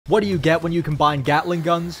What do you get when you combine Gatling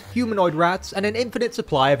guns, humanoid rats, and an infinite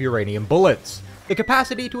supply of uranium bullets? The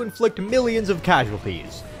capacity to inflict millions of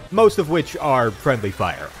casualties, most of which are friendly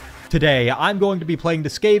fire. Today, I'm going to be playing the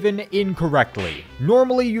Skaven incorrectly.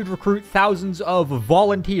 Normally, you'd recruit thousands of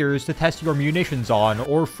volunteers to test your munitions on,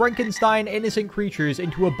 or Frankenstein innocent creatures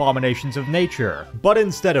into abominations of nature. But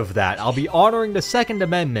instead of that, I'll be honoring the Second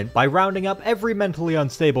Amendment by rounding up every mentally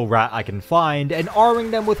unstable rat I can find and arming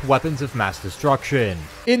them with weapons of mass destruction.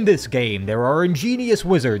 In this game, there are ingenious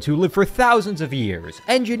wizards who live for thousands of years,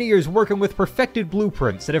 engineers working with perfected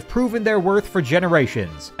blueprints that have proven their worth for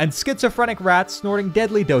generations, and schizophrenic rats snorting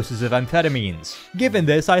deadly doses of amphetamines. Given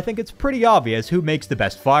this, I think it's pretty obvious who makes the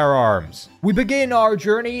best firearms. We begin our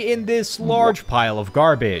journey in this large pile of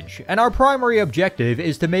garbage, and our primary objective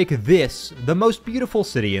is to make this the most beautiful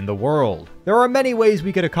city in the world. There are many ways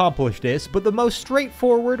we could accomplish this, but the most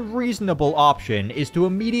straightforward, reasonable option is to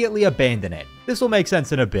immediately abandon it. This will make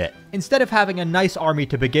sense in a bit. Instead of having a nice army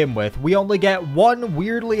to begin with, we only get one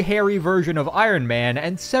weirdly hairy version of Iron Man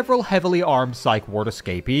and several heavily armed psych ward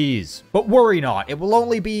escapees. But worry not, it will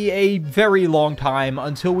only be a very long time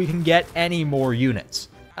until we can get any more units.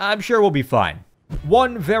 I'm sure we'll be fine.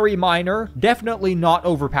 One very minor, definitely not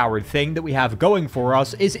overpowered thing that we have going for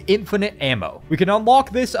us is infinite ammo. We can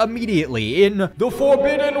unlock this immediately in the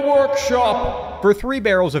Forbidden Workshop for 3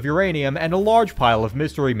 barrels of uranium and a large pile of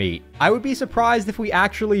mystery meat. I would be surprised if we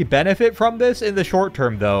actually benefit from this in the short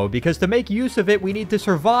term though, because to make use of it we need to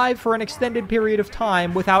survive for an extended period of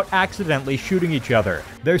time without accidentally shooting each other.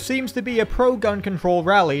 There seems to be a pro-gun control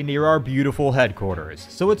rally near our beautiful headquarters,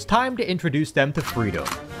 so it's time to introduce them to freedom.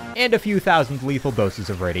 And a few thousand lethal doses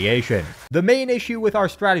of radiation. The main issue with our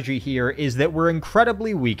strategy here is that we're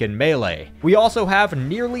incredibly weak in melee. We also have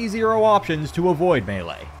nearly 0 options to avoid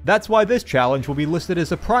melee. That's why this challenge will be listed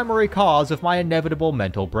as a primary cause of my inevitable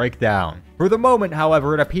mental breakdown. For the moment,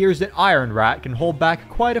 however, it appears that Iron Rat can hold back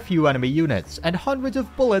quite a few enemy units, and hundreds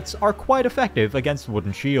of bullets are quite effective against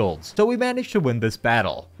wooden shields, so we managed to win this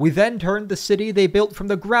battle. We then turned the city they built from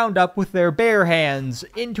the ground up with their bare hands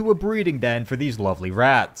into a breeding den for these lovely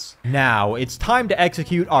rats. Now, it's time to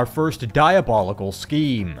execute our first diabolical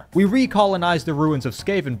scheme. We recolonized the ruins of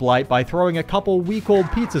Skavenblight by throwing a couple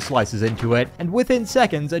week-old pizza slices into it, and within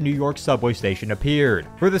seconds a New York subway station appeared.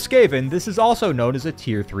 For the Skaven, this is also known as a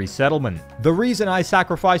Tier 3 settlement. The reason I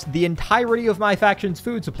sacrificed the entirety of my faction's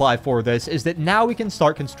food supply for this is that now we can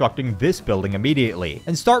start constructing this building immediately,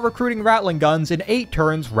 and start recruiting Ratling guns in 8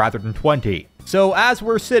 turns rather than 20. So as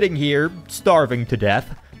we're sitting here, starving to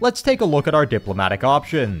death, let's take a look at our diplomatic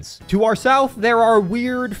options. To our south, there are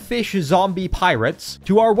weird fish zombie pirates.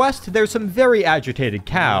 To our west, there's some very agitated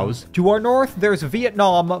cows. To our north, there's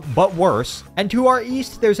Vietnam, but worse. And to our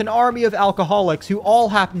east, there's an army of alcoholics who all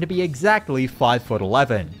happen to be exactly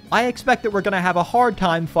 5'11". I expect that we're gonna have a hard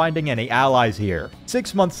time finding any allies here.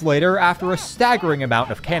 6 months later, after a staggering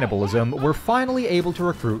amount of cannibalism, we're finally able to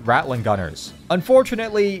recruit Ratling gunners.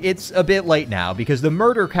 Unfortunately, it's a bit late now because the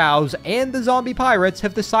murder cows and the zombie pirates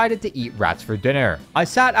have decided to eat rats for dinner. I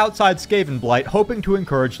sat outside Skavenblight hoping to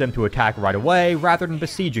encourage them to attack right away rather than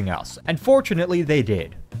besieging us, and fortunately they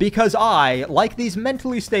did. Because I, like these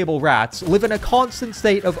mentally stable rats, live in a constant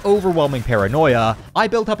state of overwhelming paranoia, I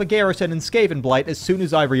built up a garrison in Skavenblight as soon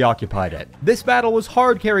as I reoccupied it. This battle was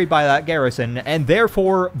hard carried by that garrison, and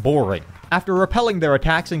therefore boring. After repelling their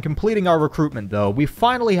attacks and completing our recruitment though, we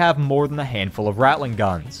finally have more than a handful of Ratling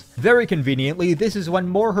guns. Very conveniently, this is when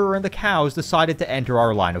Morher and the cows decided to enter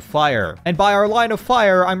our line of fire. And by our line of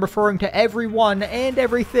fire, I'm referring to everyone and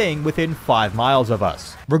everything within 5 miles of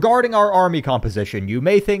us. Regarding our army composition, you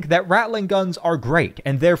may think that Ratling guns are great,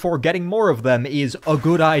 and therefore getting more of them is a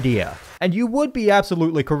good idea. And you would be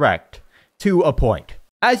absolutely correct. To a point.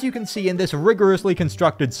 As you can see in this rigorously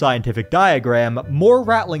constructed scientific diagram, more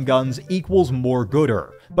Ratling guns equals more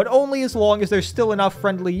gooder, but only as long as there's still enough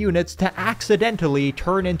friendly units to accidentally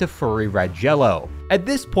turn into furry red jello. At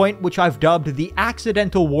this point, which I've dubbed the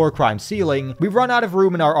accidental war crime ceiling, we run out of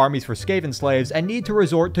room in our armies for Skaven slaves and need to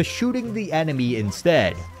resort to shooting the enemy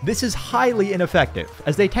instead. This is highly ineffective,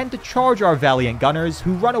 as they tend to charge our valiant gunners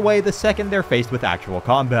who run away the second they're faced with actual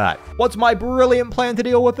combat. What's my brilliant plan to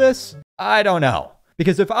deal with this? I don't know.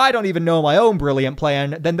 Because if I don't even know my own brilliant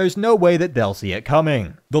plan, then there's no way that they'll see it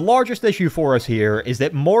coming. The largest issue for us here is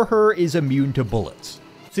that Morher is immune to bullets.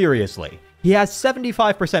 Seriously. He has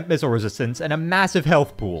 75% missile resistance and a massive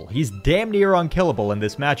health pool. He's damn near unkillable in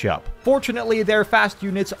this matchup. Fortunately, their fast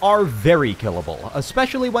units are very killable,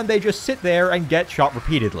 especially when they just sit there and get shot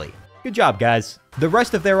repeatedly. Good job, guys. The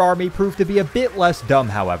rest of their army proved to be a bit less dumb,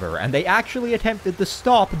 however, and they actually attempted to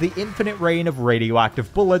stop the infinite rain of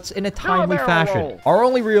radioactive bullets in a timely fashion. Our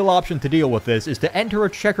only real option to deal with this is to enter a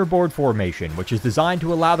checkerboard formation, which is designed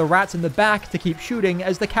to allow the rats in the back to keep shooting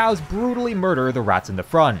as the cows brutally murder the rats in the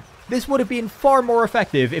front. This would have been far more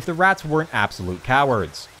effective if the rats weren't absolute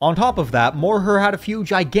cowards. On top of that, Morher had a few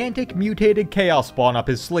gigantic mutated chaos spawn up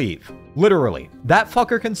his sleeve. Literally, that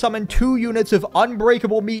fucker can summon 2 units of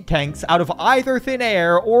unbreakable meat tanks out of either thin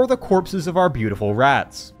air or the corpses of our beautiful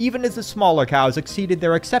rats. Even as the smaller cows exceeded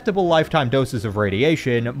their acceptable lifetime doses of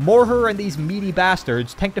radiation, Morher and these meaty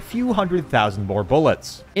bastards tanked a few 100,000 more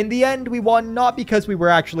bullets. In the end, we won not because we were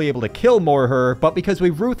actually able to kill Morher, but because we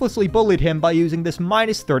ruthlessly bullied him by using this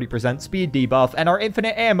minus 30% speed debuff and our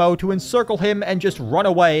infinite ammo to encircle him and just run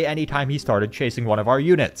away anytime he started chasing one of our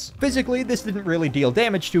units. Physically, this didn't really deal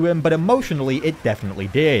damage to him, but emotionally, it definitely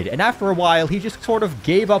did, and after a while, he just sort of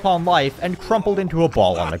gave up on life and crumpled into a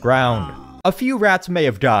ball on the ground. A few rats may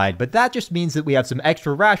have died, but that just means that we have some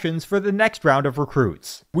extra rations for the next round of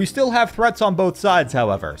recruits. We still have threats on both sides,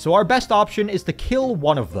 however, so our best option is to kill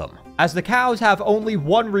one of them. As the cows have only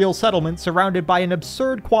one real settlement surrounded by an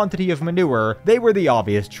absurd quantity of manure, they were the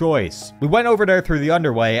obvious choice. We went over there through the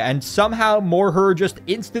underway, and somehow Morher just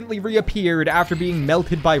instantly reappeared after being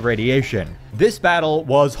melted by radiation. This battle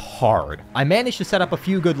was hard. I managed to set up a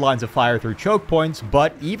few good lines of fire through choke points,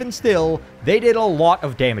 but even still, they did a lot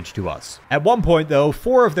of damage to us. At one point though,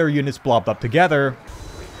 4 of their units blobbed up together.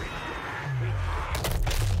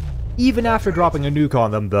 Even after dropping a nuke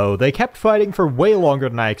on them though, they kept fighting for way longer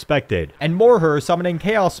than I expected, and Morher summoning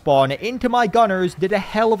Chaos Spawn into my gunners did a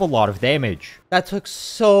hell of a lot of damage. That took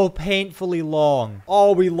so painfully long.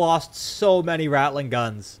 Oh, we lost so many Ratling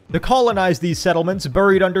guns. To colonize these settlements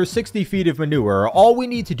buried under 60 feet of manure, all we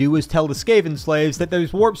need to do is tell the Skaven slaves that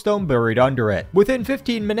there's warpstone buried under it. Within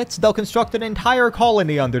 15 minutes, they'll construct an entire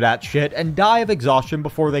colony under that shit and die of exhaustion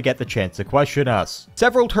before they get the chance to question us.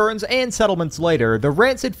 Several turns and settlements later, the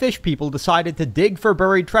rancid fish people decided to dig for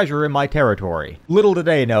buried treasure in my territory. Little did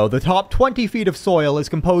they know, the top 20 feet of soil is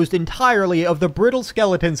composed entirely of the brittle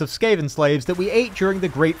skeletons of Skaven slaves that we ate during the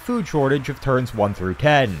great food shortage of turns 1 through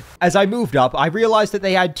 10. As I moved up, I realized that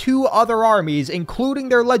they had 2 other armies, including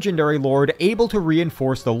their legendary lord, able to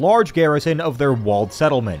reinforce the large garrison of their walled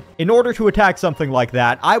settlement. In order to attack something like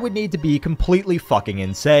that, I would need to be completely fucking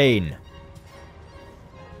insane.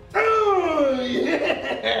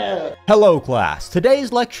 Hello class,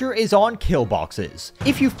 today's lecture is on kill boxes.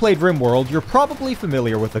 If you've played RimWorld, you're probably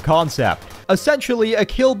familiar with the concept. Essentially, a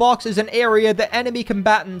kill box is an area that enemy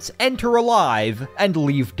combatants enter alive and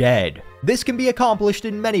leave dead. This can be accomplished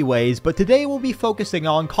in many ways, but today we'll be focusing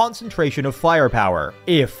on concentration of firepower.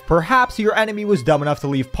 If perhaps your enemy was dumb enough to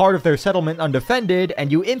leave part of their settlement undefended,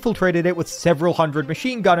 and you infiltrated it with several hundred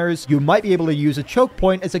machine gunners, you might be able to use a choke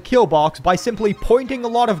point as a kill box by simply pointing a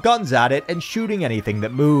lot of guns at it and shooting anything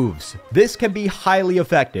that moves. This can be highly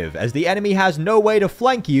effective, as the enemy has no way to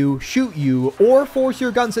flank you, shoot you, or force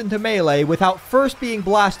your guns into melee without first being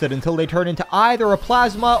blasted until they turn into either a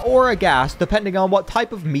plasma or a gas, depending on what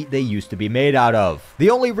type of meat they used to be made out of. The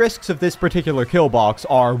only risks of this particular kill box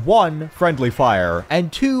are 1. Friendly fire,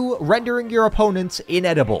 and 2. Rendering your opponents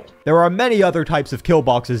inedible. There are many other types of kill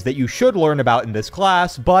boxes that you should learn about in this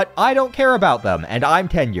class, but I don't care about them, and I'm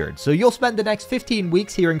tenured, so you'll spend the next 15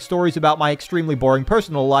 weeks hearing stories about my extremely boring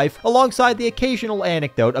personal life, alongside the occasional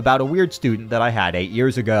anecdote about a weird student that I had 8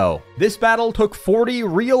 years ago. This battle took 40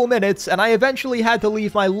 real minutes, and I eventually had to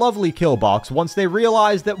leave my lovely kill box once they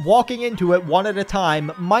realized that walking into it one at a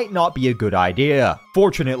time might not be a good idea.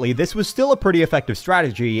 Fortunately, this was still a pretty effective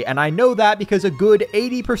strategy, and I know that because a good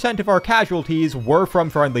 80% of our casualties were from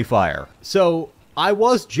friendly fire. So, I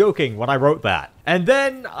was joking when I wrote that. And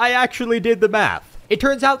then I actually did the math. It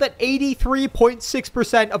turns out that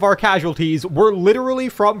 83.6% of our casualties were literally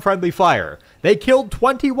from friendly fire. They killed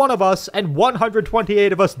 21 of us, and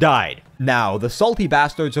 128 of us died. Now, the salty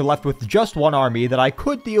bastards are left with just one army that I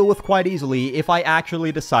could deal with quite easily if I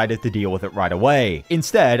actually decided to deal with it right away.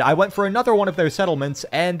 Instead, I went for another one of their settlements,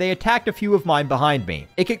 and they attacked a few of mine behind me.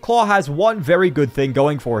 Ikit has one very good thing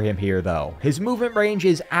going for him here, though. His movement range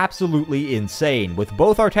is absolutely insane, with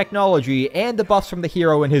both our technology and the buffs from the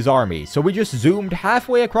hero and his army, so we just zoomed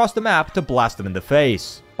halfway across the map to blast them in the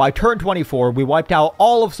face. By turn 24, we wiped out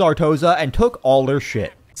all of Sartosa and took all their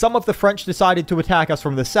shit. Some of the French decided to attack us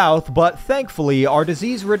from the south, but thankfully, our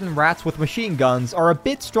disease-ridden rats with machine guns are a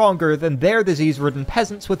bit stronger than their disease-ridden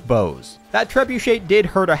peasants with bows. That trebuchet did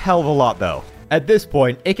hurt a hell of a lot, though. At this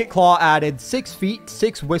point, Claw added 6 feet,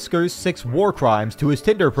 6 whiskers, 6 war crimes to his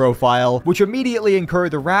Tinder profile, which immediately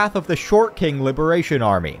incurred the wrath of the Short King Liberation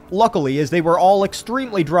Army. Luckily, as they were all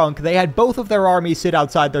extremely drunk, they had both of their armies sit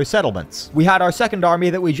outside their settlements. We had our second army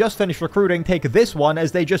that we just finished recruiting take this one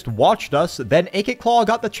as they just watched us, then Claw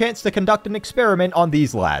got the chance to conduct an experiment on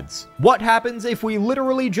these lads. What happens if we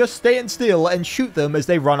literally just stand still and shoot them as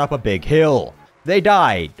they run up a big hill? They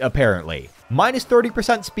died, apparently. Minus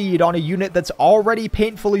 30% speed on a unit that's already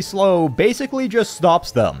painfully slow basically just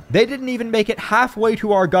stops them. They didn't even make it halfway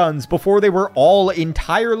to our guns before they were all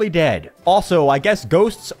entirely dead. Also, I guess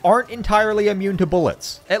ghosts aren't entirely immune to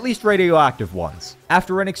bullets, at least radioactive ones.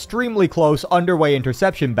 After an extremely close underway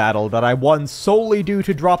interception battle that I won solely due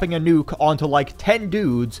to dropping a nuke onto like 10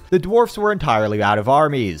 dudes, the dwarfs were entirely out of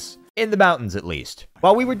armies. In the mountains, at least.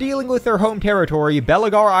 While we were dealing with their home territory,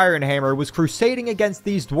 Belegar Ironhammer was crusading against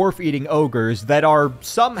these dwarf-eating ogres that are,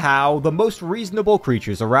 somehow, the most reasonable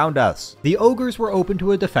creatures around us. The ogres were open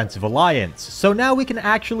to a defensive alliance, so now we can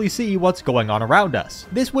actually see what's going on around us.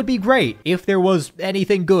 This would be great if there was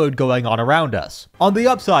anything good going on around us. On the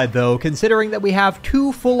upside, though, considering that we have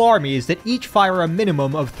 2 full armies that each fire a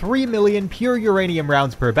minimum of 3 million pure uranium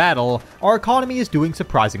rounds per battle, our economy is doing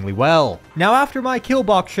surprisingly well. Now, after my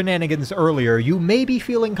killbox shenanigans earlier, you may be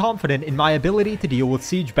feeling confident in my ability to deal with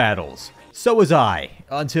siege battles. So was I,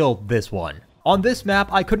 until this one. On this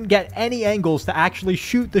map, I couldn't get any angles to actually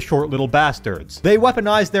shoot the short little bastards. They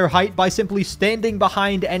weaponized their height by simply standing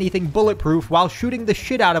behind anything bulletproof while shooting the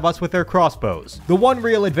shit out of us with their crossbows. The one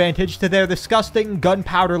real advantage to their disgusting,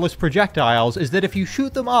 gunpowderless projectiles is that if you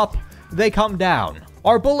shoot them up, they come down.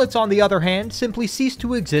 Our bullets, on the other hand, simply cease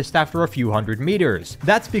to exist after a few hundred meters.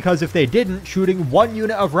 That's because if they didn't, shooting one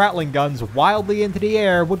unit of Ratling guns wildly into the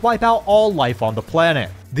air would wipe out all life on the planet.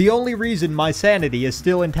 The only reason my sanity is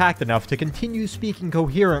still intact enough to continue speaking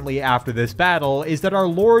coherently after this battle is that our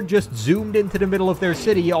lord just zoomed into the middle of their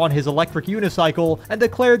city on his electric unicycle and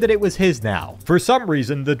declared that it was his now. For some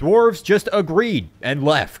reason, the dwarves just agreed and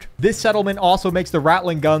left. This settlement also makes the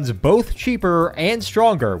Ratling guns both cheaper and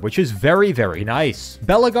stronger, which is very, very nice.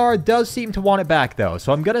 Belegar does seem to want it back though,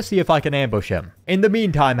 so I'm gonna see if I can ambush him. In the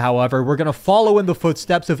meantime, however, we're gonna follow in the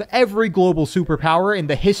footsteps of every global superpower in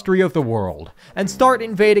the history of the world, and start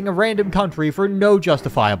invading a random country for no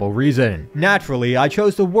justifiable reason. Naturally, I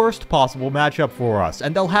chose the worst possible matchup for us,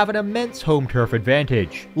 and they'll have an immense home turf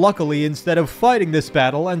advantage. Luckily, instead of fighting this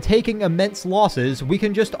battle and taking immense losses, we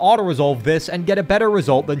can just auto-resolve this and get a better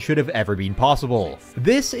result than should have ever been possible.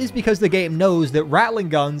 This is because the game knows that Ratling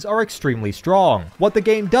guns are extremely strong. What the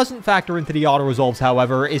game doesn't factor into the auto-resolves,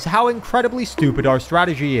 however, is how incredibly stupid our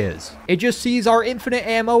strategy is. It just sees our infinite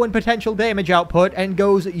ammo and potential damage output and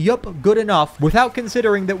goes, yup, good enough, without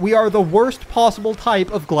considering that we are the worst possible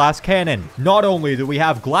type of glass cannon. Not only do we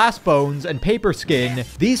have glass bones and paper skin,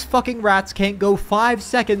 these fucking rats can't go 5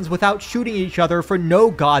 seconds without shooting each other for no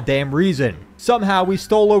goddamn reason. Somehow we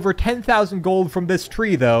stole over 10,000 gold from this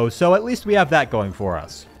tree though, so at least we have that going for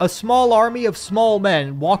us. A small army of small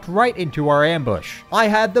men walked right into our ambush. I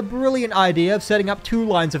had the brilliant idea of setting up 2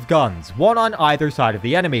 lines of guns, one on either side of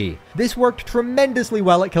the enemy. This worked tremendously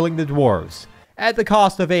well at killing the dwarves, at the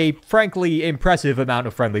cost of a, frankly, impressive amount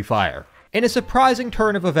of friendly fire. In a surprising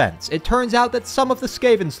turn of events, it turns out that some of the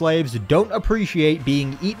Skaven slaves don't appreciate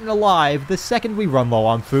being eaten alive the second we run low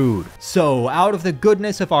on food. So, out of the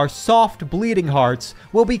goodness of our soft, bleeding hearts,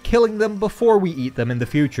 we'll be killing them before we eat them in the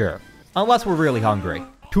future. Unless we're really hungry.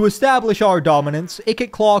 To establish our dominance,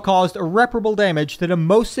 Claw caused irreparable damage to the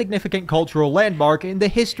most significant cultural landmark in the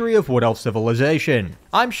history of Wood Elf civilization.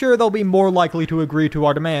 I'm sure they'll be more likely to agree to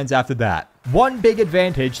our demands after that. One big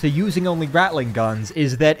advantage to using only Ratling guns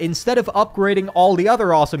is that instead of upgrading all the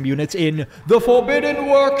other awesome units in the Forbidden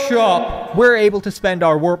Workshop, we're able to spend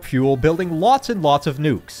our warp fuel building lots and lots of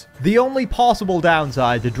nukes. The only possible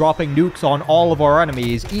downside to dropping nukes on all of our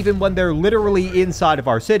enemies, even when they're literally inside of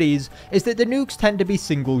our cities, is that the nukes tend to be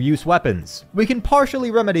single-use weapons. We can partially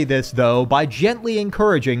remedy this, though, by gently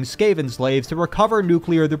encouraging Skaven slaves to recover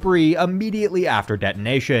nuclear debris immediately after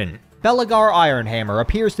detonation. Belegar Ironhammer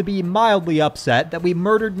appears to be mildly upset that we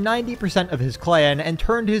murdered 90% of his clan and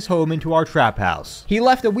turned his home into our trap house. He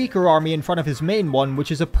left a weaker army in front of his main one, which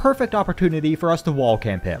is a perfect opportunity for us to wall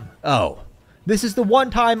camp him. Oh. This is the one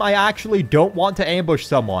time I actually don't want to ambush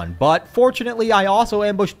someone, but fortunately I also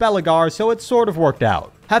ambushed Belegar, so it sort of worked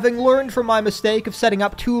out. Having learned from my mistake of setting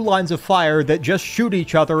up 2 lines of fire that just shoot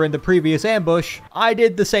each other in the previous ambush, I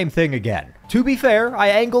did the same thing again. To be fair, I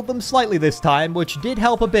angled them slightly this time, which did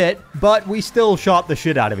help a bit, but we still shot the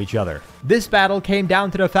shit out of each other. This battle came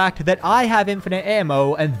down to the fact that I have infinite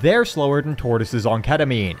ammo and they're slower than tortoises on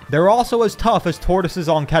ketamine. They're also as tough as tortoises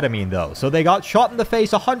on ketamine though, so they got shot in the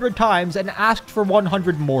face 100 times and asked for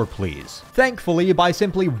 100 more please. Thankfully, by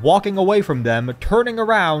simply walking away from them, turning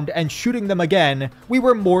around, and shooting them again, we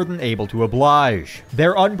were more than able to oblige.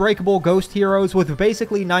 They're unbreakable ghost heroes with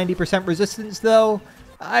basically 90% resistance though.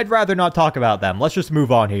 I'd rather not talk about them, let's just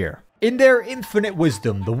move on here. In their infinite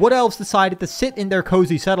wisdom, the Wood Elves decided to sit in their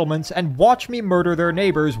cozy settlements and watch me murder their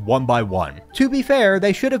neighbors one by one. To be fair,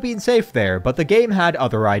 they should have been safe there, but the game had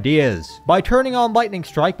other ideas. By turning on Lightning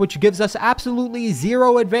Strike, which gives us absolutely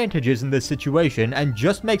zero advantages in this situation and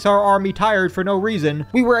just makes our army tired for no reason,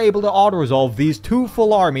 we were able to auto-resolve these 2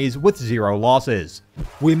 full armies with 0 losses.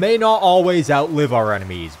 We may not always outlive our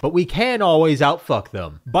enemies, but we can always outfuck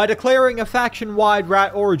them. By declaring a faction-wide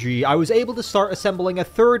rat orgy, I was able to start assembling a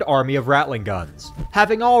 3rd army of Ratling guns.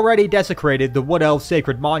 Having already desecrated the Wood Elf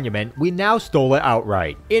Sacred Monument, we now stole it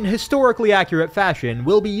outright. In historically accurate fashion,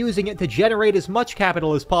 we'll be using it to generate as much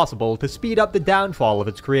capital as possible to speed up the downfall of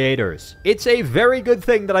its creators. It's a very good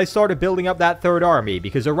thing that I started building up that 3rd army,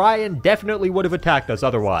 because Orion definitely would have attacked us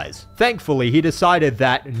otherwise. Thankfully, he decided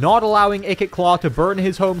that not allowing Claw to burn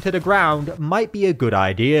his home to the ground might be a good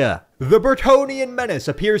idea. The Bretonnian menace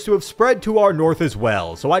appears to have spread to our north as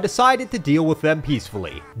well, so I decided to deal with them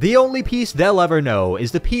peacefully. The only peace they'll ever know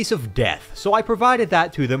is the peace of death, so I provided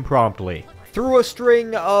that to them promptly. Through a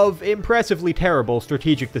string of impressively terrible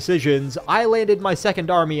strategic decisions, I landed my 2nd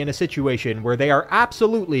army in a situation where they are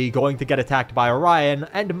absolutely going to get attacked by Orion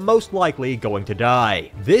and most likely going to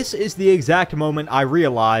die. This is the exact moment I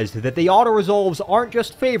realized that the auto-resolves aren't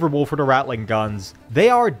just favorable for the Ratling guns, they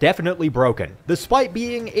are definitely broken. Despite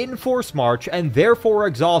being in Force March and therefore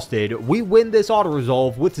exhausted, we win this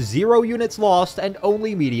auto-resolve with 0 units lost and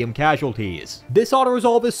only medium casualties. This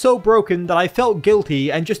auto-resolve is so broken that I felt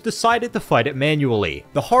guilty and just decided to fight it manually.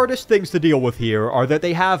 The hardest things to deal with here are that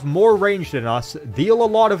they have more range than us, deal a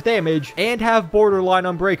lot of damage, and have borderline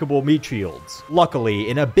unbreakable meat shields. Luckily,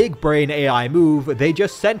 in a big brain AI move, they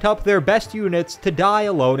just sent up their best units to die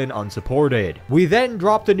alone and unsupported. We then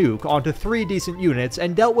dropped a nuke onto 3 decent units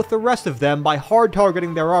and dealt with the rest of them by hard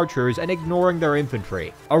targeting their archers and ignoring their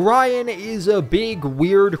infantry. Orion is a big,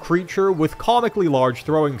 weird creature with comically large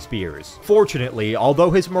throwing spears. Fortunately, although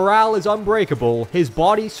his morale is unbreakable, his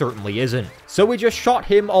body certainly isn't. So we just shot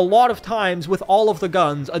him a lot of times with all of the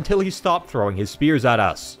guns until he stopped throwing his spears at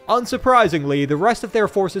us. Unsurprisingly, the rest of their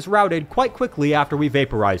forces routed quite quickly after we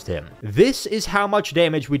vaporized him. This is how much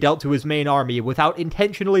damage we dealt to his main army without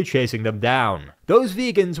intentionally chasing them down. Those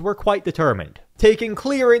vegans were quite determined. Taking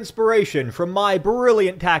clear inspiration from my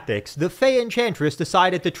brilliant tactics, the Fey Enchantress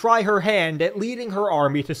decided to try her hand at leading her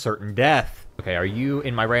army to certain death. Okay, are you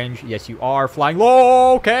in my range? Yes, you are. Flying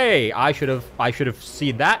low. Okay, I should have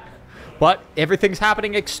seen that. But everything's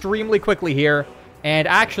happening extremely quickly here. And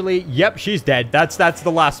actually, yep, she's dead. That's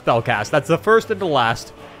the last spell cast. That's the first and the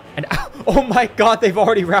last. And oh my god, they've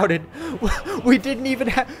already routed. We didn't even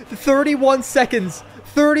have 31 seconds.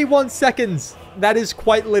 31 seconds. That is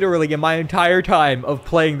quite literally in my entire time of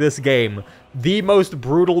playing this game, the most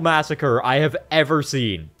brutal massacre I have ever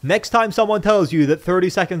seen. Next time someone tells you that 30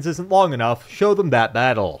 seconds isn't long enough, show them that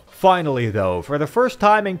battle. Finally though, for the first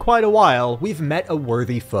time in quite a while, we've met a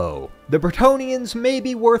worthy foe. The Bretonnians may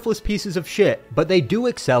be worthless pieces of shit, but they do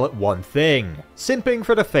excel at one thing: simping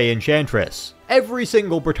for the Fey Enchantress. Every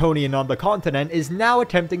single Bretonnian on the continent is now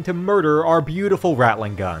attempting to murder our beautiful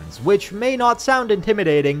Ratling guns, which may not sound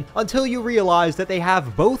intimidating until you realize that they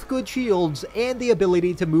have both good shields and the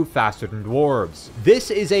ability to move faster than dwarves.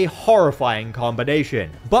 This is a horrifying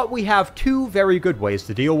combination, but we have 2 very good ways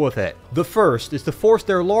to deal with it. The first is to force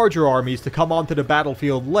their larger armies to come onto the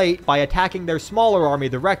battlefield late by attacking their smaller army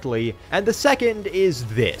directly, and the second is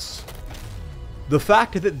this. The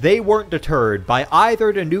fact that they weren't deterred by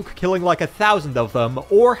either the nuke killing like 1,000 of them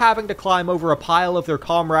or having to climb over a pile of their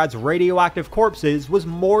comrades' radioactive corpses was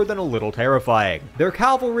more than a little terrifying. Their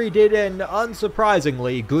cavalry did an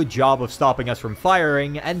unsurprisingly good job of stopping us from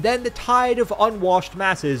firing, and then the tide of unwashed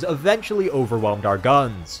masses eventually overwhelmed our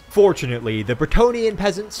guns. Fortunately, the Bretonnian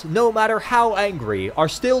peasants, no matter how angry, are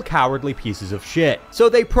still cowardly pieces of shit, so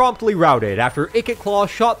they promptly routed after Claw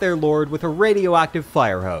shot their lord with a radioactive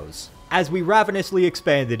fire hose. As we ravenously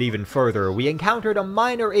expanded even further, we encountered a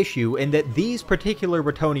minor issue in that these particular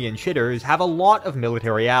Bretonnian shitters have a lot of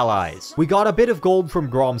military allies. We got a bit of gold from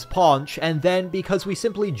Grom's paunch, and then because we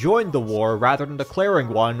simply joined the war rather than declaring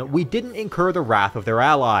one, we didn't incur the wrath of their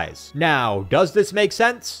allies. Now, does this make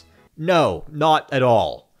sense? No, not at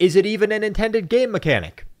all. Is it even an intended game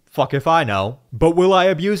mechanic? Fuck if I know. But will I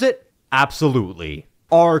abuse it? Absolutely.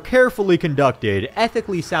 Our carefully conducted,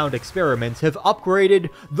 ethically sound experiments have upgraded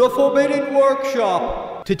the Forbidden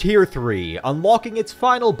Workshop to Tier 3, unlocking its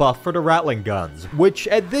final buff for the Ratling guns, which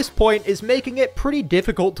at this point is making it pretty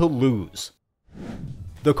difficult to lose.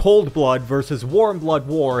 The Cold Blood versus Warm Blood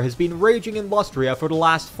war has been raging in Lustria for the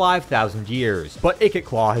last 5,000 years, but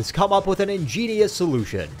Ikitclaw has come up with an ingenious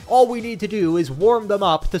solution. All we need to do is warm them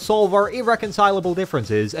up to solve our irreconcilable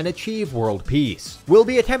differences and achieve world peace. We'll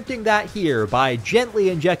be attempting that here by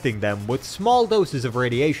gently injecting them with small doses of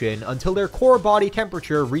radiation until their core body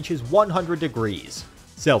temperature reaches 100 degrees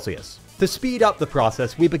Celsius. To speed up the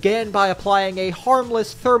process, we began by applying a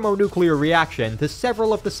harmless thermonuclear reaction to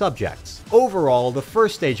several of the subjects. Overall, the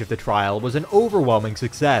first stage of the trial was an overwhelming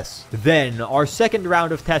success. Then, our second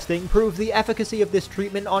round of testing proved the efficacy of this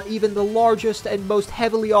treatment on even the largest and most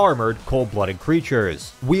heavily armored cold-blooded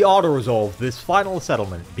creatures. We auto-resolved this final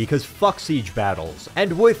settlement because fuck siege battles.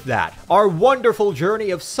 And with that, our wonderful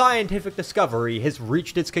journey of scientific discovery has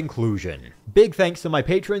reached its conclusion. Big thanks to my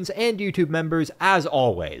patrons and YouTube members as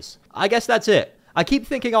always. I guess that's it. I keep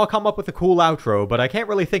thinking I'll come up with a cool outro, but I can't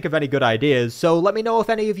really think of any good ideas, so let me know if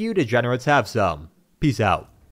any of you degenerates have some. Peace out.